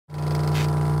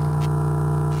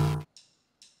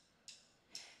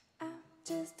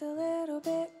just a little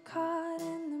bit caught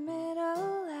in the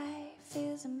middle. Life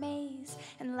is a maze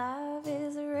and love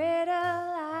is a riddle.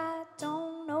 I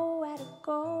don't know where to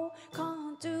go,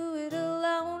 can't do it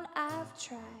alone. I've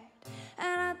tried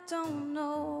and I don't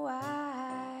know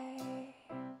why.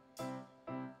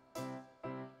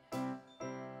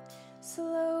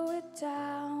 Slow it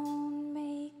down,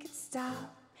 make it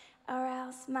stop, or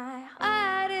else my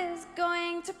heart is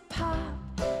going to pop.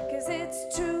 'Cause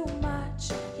it's too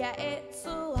much, yeah, it's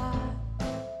a lot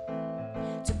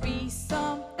to be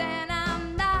something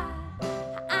I'm not.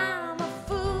 I'm a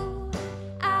fool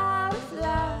out of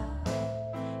love,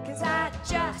 'cause I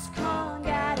just can't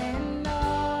get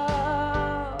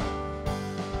enough.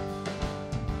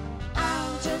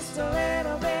 I'm just a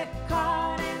little bit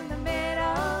caught in the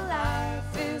middle.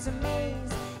 Life is a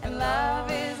maze and love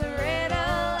is a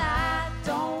riddle. I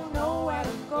don't know where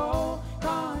to go,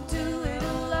 can't do it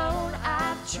alone.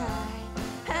 I've tried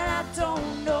and I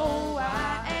don't know why.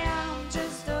 I'm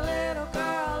just a little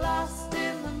girl lost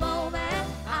in the moment.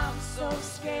 I'm so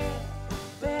scared,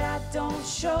 but I don't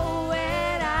show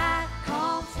it. I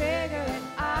can't figure it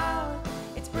out,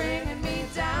 it's bringing me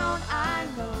down. I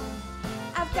know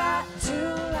I've got to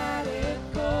let it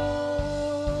go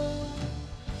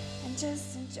and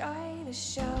just enjoy the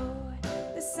show.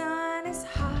 The sun is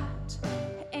hot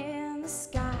in the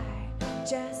sky,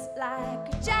 just like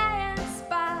a giant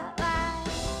spotlight.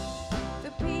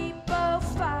 The people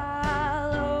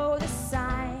follow the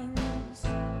signs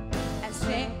and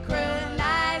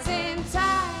synchronize in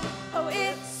time. Oh,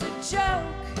 it's a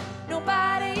joke,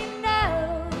 nobody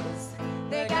knows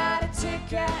they got a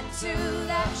ticket to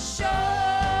that show.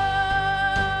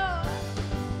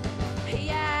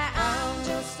 Yeah, I'm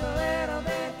just a little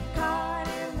bit caught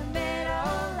in the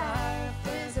middle. Life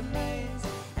is a maze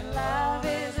and love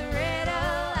is a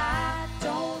riddle. I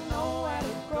don't know where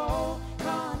to go,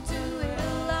 can't do it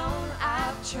alone.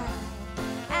 I've tried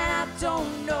and I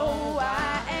don't know why.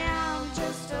 I'm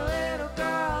just a little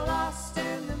girl lost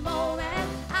in the moment.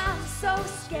 I'm so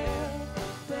scared,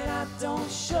 but I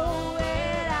don't show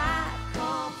it. I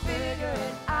can't figure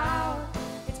it out,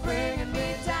 it's bringing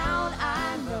me down.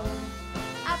 I know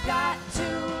I've got to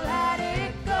let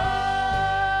it go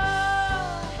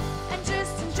and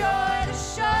just enjoy the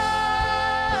show.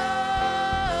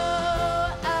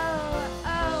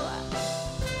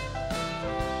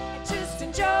 Just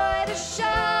enjoy the show.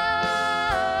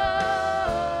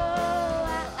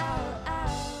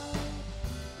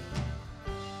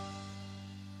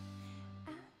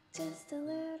 I'm just a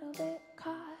little bit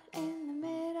caught in the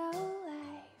middle.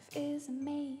 Life is a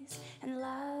maze and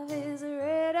love is a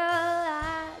riddle.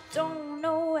 I don't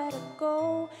know where to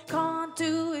go, can't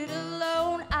do it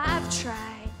alone. I've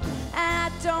tried and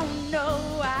I don't know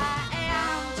why.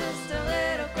 I'm just a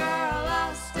little girl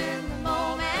lost in the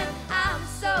moment. I'm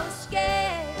so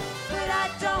scared, but I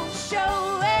don't show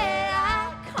it. I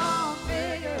can't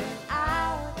figure it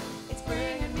out, it's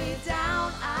bringing me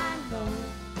down. I know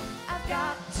I've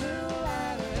got to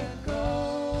let it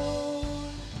go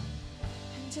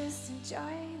and just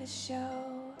enjoy the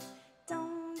show.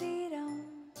 Dum-dee-dum,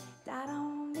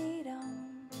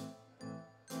 da-dum-dee-dum.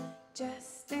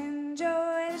 Just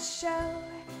enjoy the show.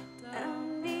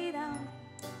 Dum-dee-dum,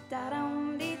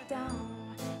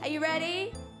 da-dum-dee-dum. Are you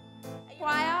ready,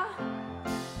 choir?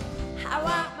 I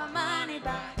want my money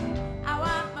back, I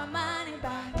want my money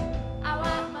back, I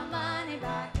want my money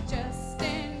back. Just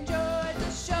enjoy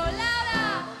the show.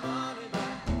 Louder!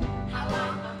 I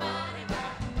want my money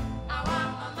back, I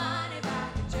want my money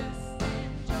back. Just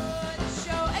enjoy the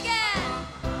show. Again!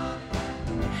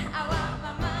 I want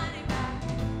my money back,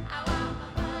 I want my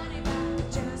money back.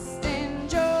 Just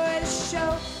enjoy the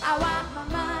show. I want my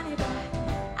money back,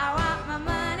 I want my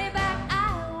money back, I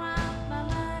want my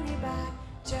money back.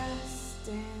 Just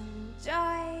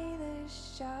enjoy the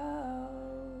show.